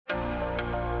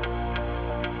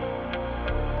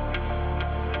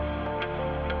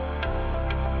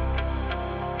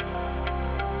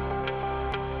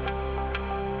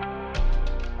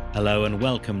Hello and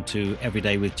welcome to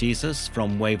Everyday with Jesus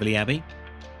from Waverley Abbey.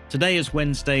 Today is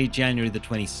Wednesday, January the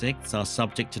 26th. Our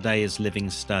subject today is Living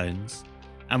Stones,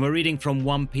 and we're reading from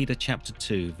 1 Peter chapter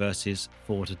 2, verses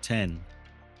 4 to 10.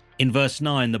 In verse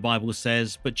 9, the Bible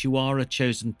says, "But you are a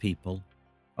chosen people,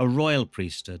 a royal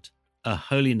priesthood, a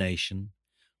holy nation,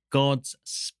 God's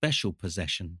special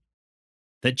possession,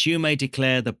 that you may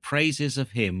declare the praises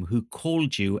of him who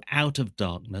called you out of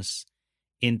darkness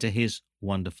into his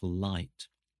wonderful light."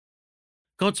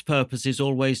 God's purpose is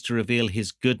always to reveal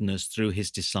his goodness through his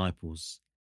disciples.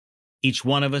 Each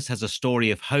one of us has a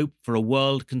story of hope for a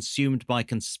world consumed by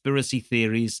conspiracy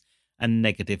theories and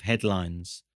negative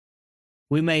headlines.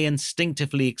 We may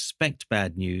instinctively expect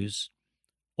bad news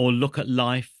or look at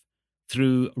life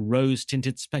through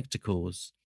rose-tinted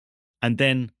spectacles and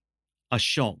then are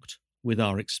shocked with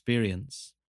our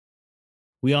experience.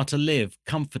 We are to live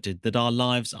comforted that our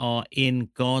lives are in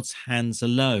God's hands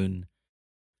alone.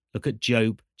 Look at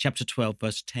Job chapter 12,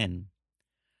 verse 10.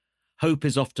 Hope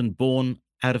is often born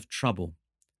out of trouble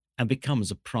and becomes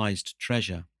a prized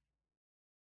treasure.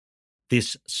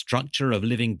 This structure of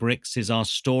living bricks is our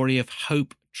story of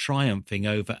hope triumphing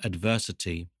over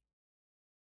adversity.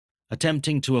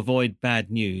 Attempting to avoid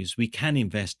bad news, we can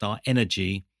invest our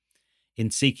energy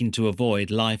in seeking to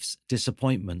avoid life's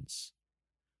disappointments.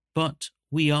 But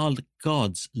we are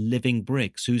God's living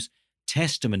bricks whose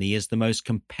testimony is the most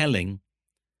compelling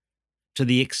to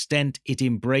the extent it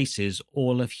embraces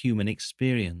all of human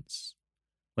experience.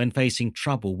 When facing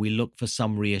trouble, we look for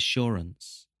some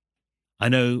reassurance. I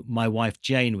know my wife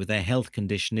Jane, with her health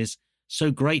condition, is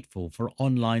so grateful for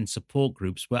online support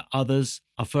groups where others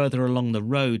are further along the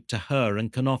road to her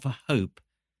and can offer hope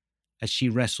as she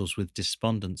wrestles with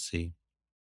despondency.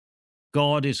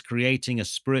 God is creating a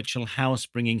spiritual house,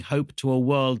 bringing hope to a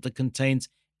world that contains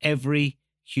every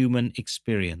human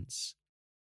experience.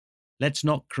 Let's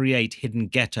not create hidden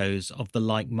ghettos of the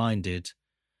like-minded,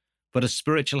 but a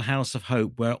spiritual house of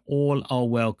hope where all are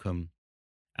welcome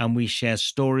and we share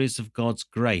stories of God's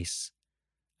grace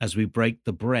as we break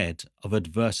the bread of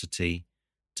adversity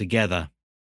together.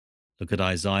 Look at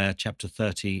Isaiah chapter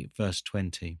 30, verse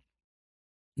 20.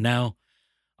 Now,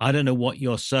 I don't know what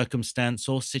your circumstance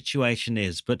or situation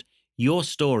is, but your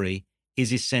story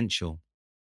is essential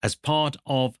as part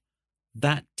of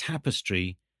that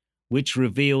tapestry which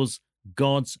reveals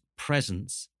God's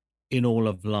presence in all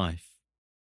of life.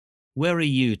 Where are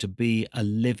you to be a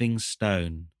living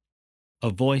stone, a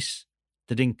voice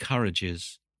that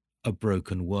encourages a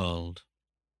broken world?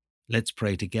 Let's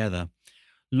pray together.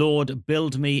 Lord,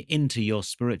 build me into your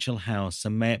spiritual house,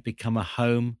 and may it become a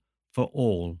home for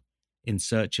all in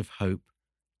search of hope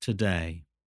today.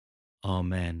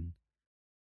 Amen.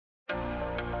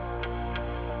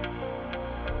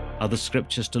 Other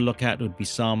scriptures to look at would be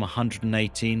Psalm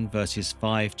 118, verses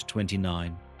 5 to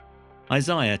 29,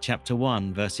 Isaiah chapter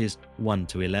 1, verses 1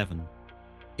 to 11,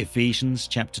 Ephesians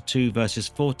chapter 2, verses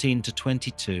 14 to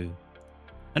 22,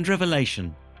 and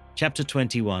Revelation chapter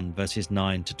 21, verses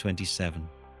 9 to 27.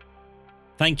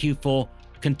 Thank you for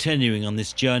continuing on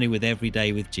this journey with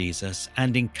Everyday with Jesus,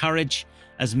 and encourage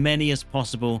as many as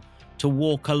possible to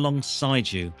walk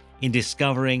alongside you in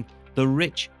discovering the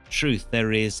rich truth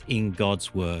there is in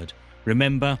God's Word.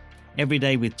 Remember,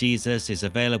 Everyday with Jesus is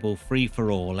available free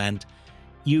for all, and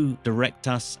you direct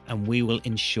us and we will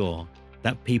ensure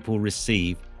that people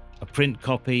receive a print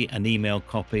copy, an email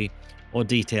copy, or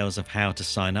details of how to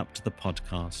sign up to the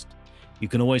podcast. You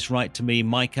can always write to me,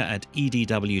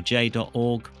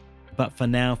 micah@edwj.org. But for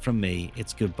now, from me,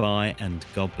 it's goodbye and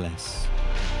God bless.